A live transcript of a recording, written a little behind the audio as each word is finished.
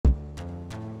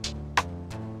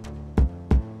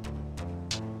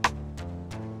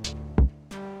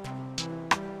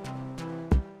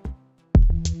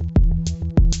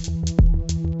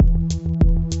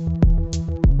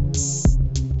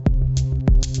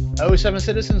07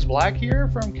 Citizens Black here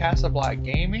from CasaBLACK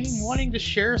Gaming, wanting to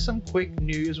share some quick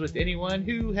news with anyone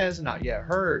who has not yet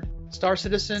heard. Star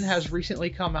Citizen has recently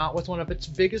come out with one of its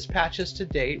biggest patches to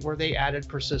date, where they added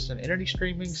persistent entity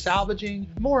streaming, salvaging,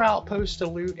 more outposts to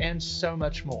loot, and so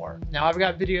much more. Now I've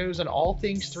got videos on all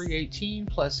things 318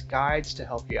 plus guides to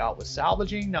help you out with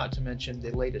salvaging, not to mention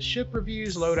the latest ship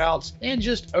reviews, loadouts, and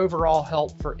just overall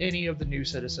help for any of the new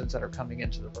citizens that are coming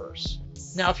into the verse.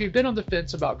 Now if you've been on the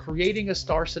fence about creating a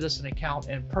Star Citizen account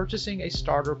and purchasing a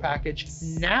starter package,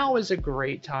 now is a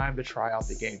great time to try out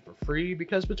the game for free,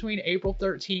 because between April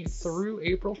 13th through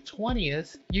April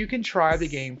 20th, you can try the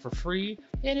game for free,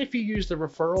 and if you use the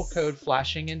referral code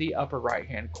flashing in the upper right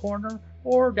hand corner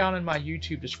or down in my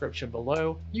YouTube description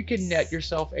below, you can net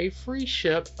yourself a free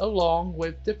ship along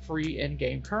with the free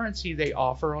in-game currency they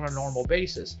offer on a normal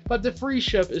basis. But the free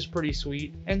ship is pretty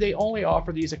sweet, and they only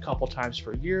offer these a couple times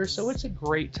per year, so it's a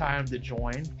great time to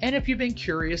join. And if you've been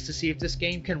curious to see if this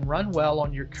game can run well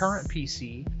on your current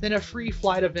PC, then a free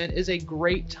flight event is a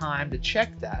great time to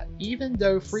check that. Even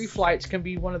though free flights can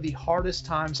be one of the hardest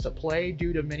times to play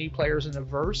due to many players in the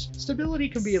verse, stability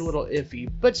can be a little iffy,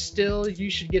 but still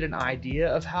you should get an idea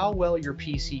of how well your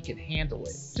PC can handle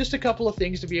it. Just a couple of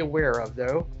things to be aware of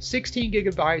though. 16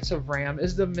 gigabytes of RAM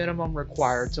is the minimum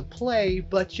required to play,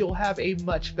 but you'll have a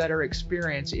much better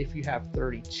experience if you have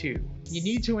 32. You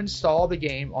need to install the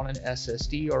game on an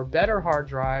SSD or better hard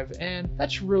drive, and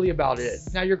that's really about it.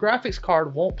 Now your graphics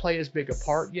card won't play as big a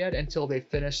part yet until they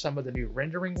finish some of the new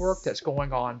rendering work that's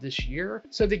going on this year,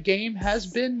 so the game has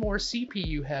been more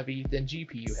CPU heavy than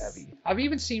GPU heavy. I've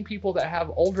even seen people that have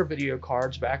older video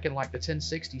cards back in like the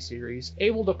 1060 series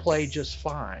able to play just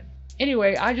fine.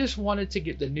 Anyway, I just wanted to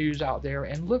get the news out there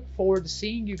and look forward to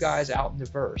seeing you guys out in the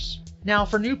verse. Now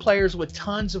for new players with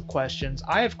tons of questions,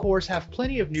 I of course have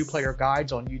plenty of new player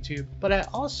guides on YouTube, but I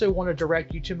also want to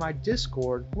direct you to my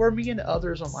Discord, where me and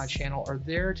others on my channel are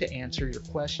there to answer your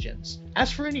questions.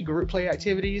 As for any group play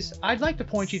activities, I'd like to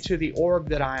point you to the org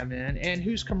that I am in and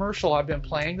whose commercial I've been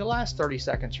playing the last 30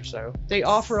 seconds or so. They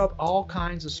offer up all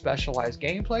kinds of specialized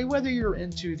gameplay, whether you're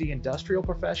into the industrial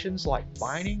professions like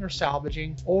mining or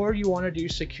salvaging, or you want to do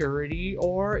security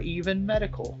or even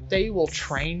medical. They will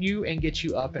train you and get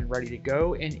you up and ready to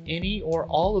go in any or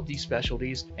all of these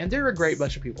specialties, and they're a great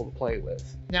bunch of people to play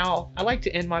with. Now, I like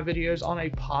to end my videos on a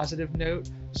positive note,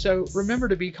 so remember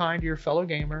to be kind to your fellow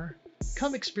gamer.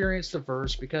 Come experience the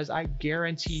verse, because I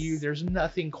guarantee you there's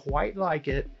nothing quite like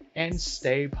it, and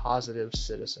stay positive,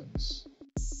 citizens.